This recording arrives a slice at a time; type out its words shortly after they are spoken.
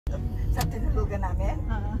Sa tinulugan namin?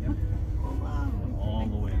 Oh, wow. All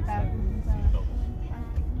the way inside.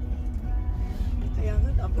 Kaya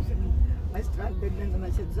nga, tapos may stranded na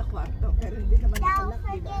naman siya sa kwarto. Pero hindi naman nakalak,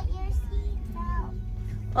 di ba?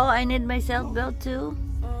 Oh, I need my seatbelt too.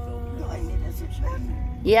 Do I need a seatbelt?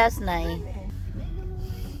 Yes, Nay.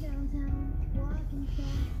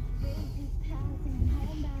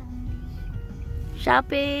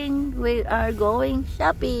 Shopping. We are going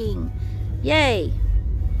shopping. Yay!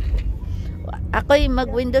 Ako'y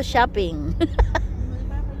mag-window shopping.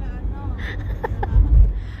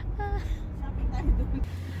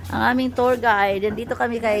 Ang aming tour guide. Nandito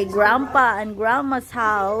kami kay Grandpa and Grandma's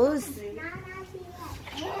house.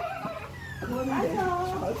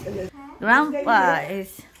 Grandpa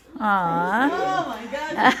is... Aww. Oh my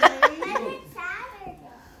God.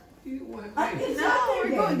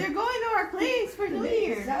 No, they're going to our place for New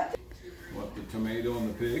Year. What, the tomato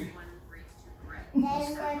and the pig?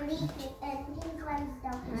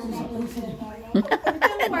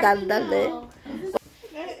 Daldal eh.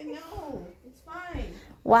 No, it's fine.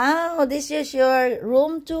 Wow, this is your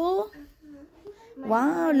room too?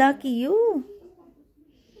 Wow, lucky you.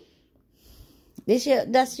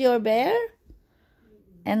 That's your bear?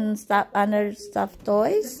 And stuff, other stuffed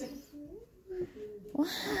toys?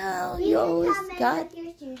 Wow, you always got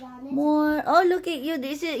more. Oh, look at you.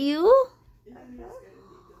 Is it you?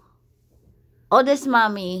 Oh, this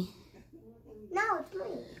mommy. No, it's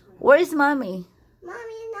me. Where is mommy?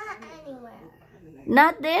 Mommy's not anywhere.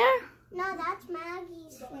 Not there? No, that's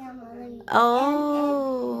Maggie's family.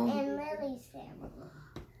 Oh. And Lily's family.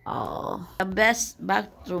 Oh. The best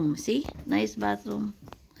bathroom. See? Nice bathroom.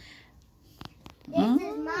 This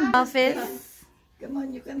is Mom's Office. Come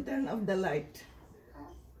on, you can turn off the light.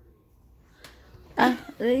 Ah,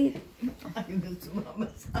 really? Ayaw na sumama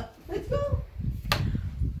sa... Let's go.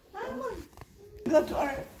 Go to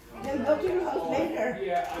our... Then go to your house later.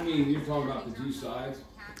 Yeah, I mean, you're talking about the two sides.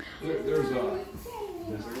 There's a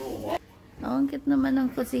little... Oh, ang cute naman ng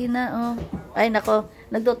kusina, oh. Ay, nako.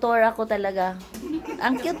 Nagtutour ako talaga.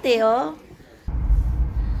 Ang cute eh, oh.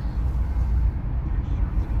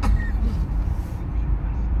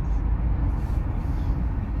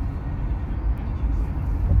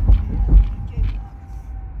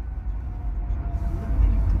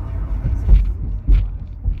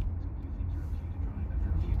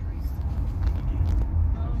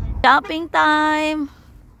 Shopping time!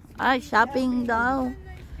 Ay, shopping daw.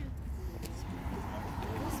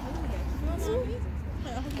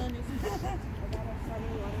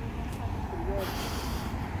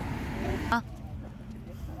 Ah.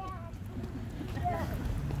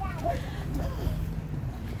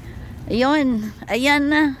 Ayun,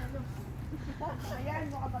 ayan na.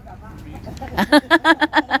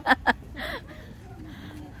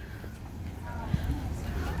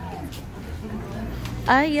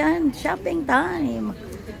 Ayan, shopping time.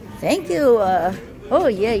 Thank you.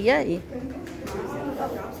 Oh, yeah, yeah.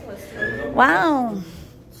 Wow.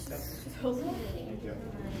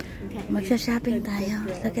 Magsha-shopping tayo.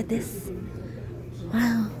 Look at this.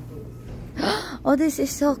 Wow. Oh, this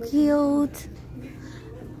is so cute.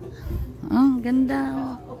 Oh,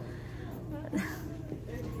 ganda.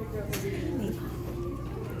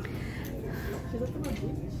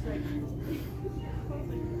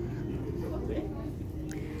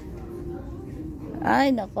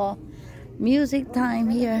 Ay, nako. Music time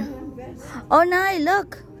here. Oh, Nay,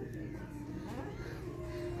 look.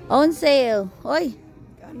 On sale. Oy.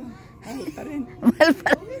 Ay, pa rin. Mahal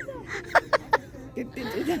pa rin.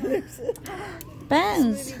 $52.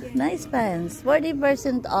 Pants. Nice pants.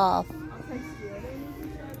 40% off.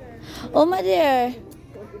 Oh, my dear.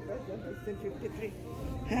 53.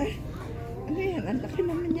 Ha? Ano yan? Ang laki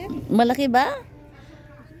naman yan. Malaki ba?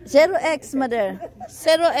 0X, mother.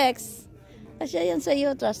 0X. Asya yan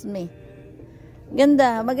sa'yo, trust me.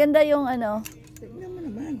 Ganda. Maganda yung ano. Tignan mo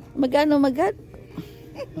naman. Magkano magad?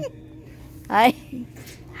 Ay.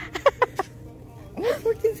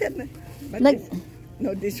 Oh, 14 Nag-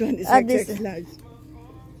 No, this one is this- XXL large.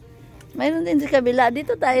 Mayroon din sa kabila.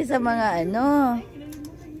 Dito tayo sa mga ano.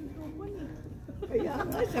 Kaya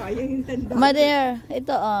nga, sayang yung tanda. Mother,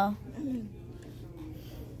 ito oh.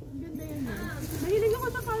 Mahilig ako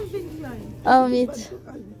sa Calvin Klein. Oh, meat.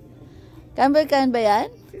 Camber can ba yan?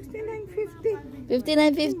 59.50.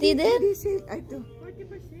 59.50 din? Diesel. Ay, ito.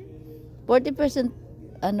 40%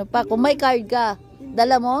 ano pa. Kung may card ka,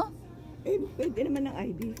 dala mo? Eh, pwede naman ng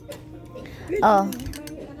ID. Oh.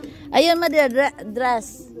 Ayun, mother,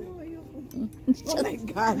 dress. Oh my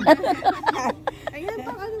God. Ayan,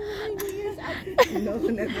 pang ano mo na New Year's outfit. No,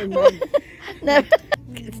 never mind.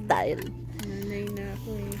 Style. Nanay na ako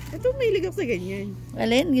eh. Ito, may ligap sa ganyan.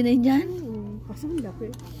 Alin? Ganyan? Kaso ang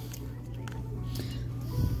laki.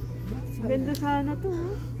 Ganda sana to,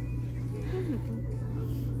 ha? Ano to?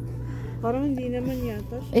 Parang hindi naman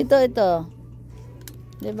yata. Ito.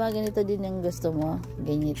 Diba ganito din yung gusto mo?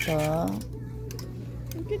 Ganito.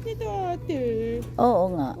 Ang cute nito, ate.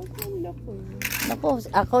 Oo nga. Ang laki. Naku,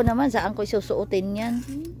 ako naman, saan ko susuotin yan?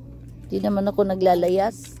 Di naman ako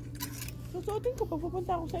naglalayas. Susuotin ko pag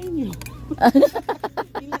pupunta ako sa inyo.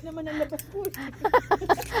 Hindi naman ang labas ko.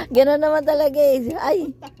 Gano'n naman talaga eh.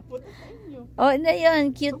 Ay. Punta sa inyo. Oh, na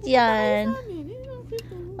yan. Cute yan.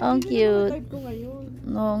 Ang cute. Type ko ngayon.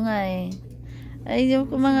 Oo nga eh. Ay, yung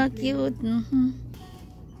mga cute.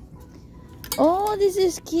 Oh, this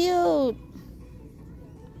is cute.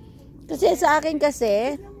 Kasi sa akin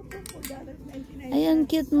kasi, ayan,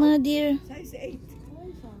 cute mga dear. Size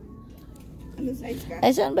 8. Ano size ka?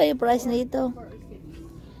 Ay, saan ba yung price nito?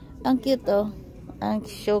 Ang cute oh. Ang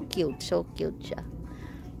so cute. So cute siya.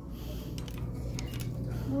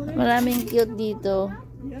 Maraming cute dito.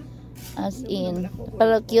 As in.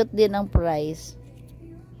 Pero cute din ang price.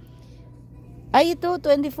 Ay, ito,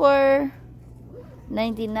 $24.99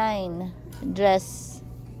 dress.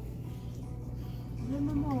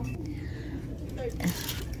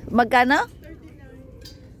 Magkano?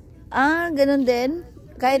 Ah, ganun din.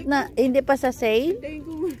 Kahit na hindi pa sa sale.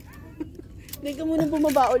 Hindi ka muna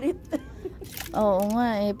bumaba ulit. Oo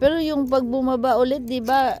nga eh. Pero yung pag bumaba ulit, di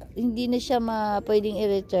ba, hindi na siya pwedeng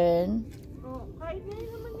i-return. Oh, kahit na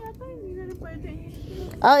yun naman yata, hindi na rin pwede.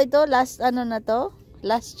 Oh, ito, last ano na to?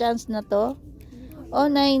 Last chance na to? Oh,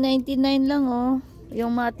 $9.99 lang oh.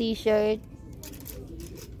 Yung mga t-shirt.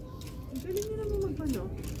 Galing nyo naman magpano.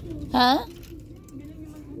 Ha? Galing nyo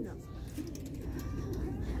maghanap.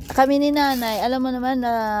 Kami ni nanay, alam mo naman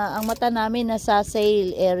na ang mata namin nasa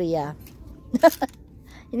sale area.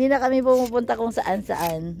 Hindi na kami pumupunta kung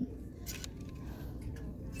saan-saan.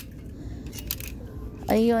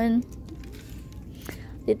 Ayun.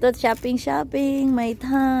 Dito shopping, may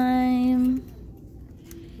time.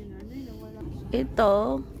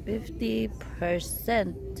 Ito, 50%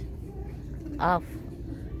 off.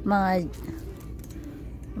 Mga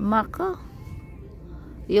maka.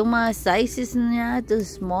 Yung mga sizes niya too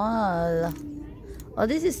small. Oh,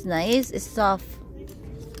 this is nice. It's soft.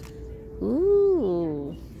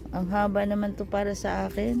 Ooh. Ang haba naman to para sa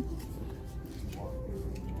akin.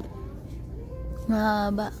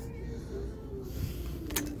 Mahaba.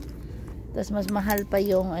 Tapos mas mahal pa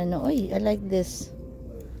yung ano. Uy, I like this.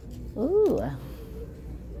 Ooh.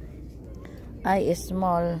 Ay,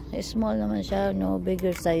 small. Small naman siya. No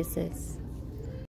bigger sizes.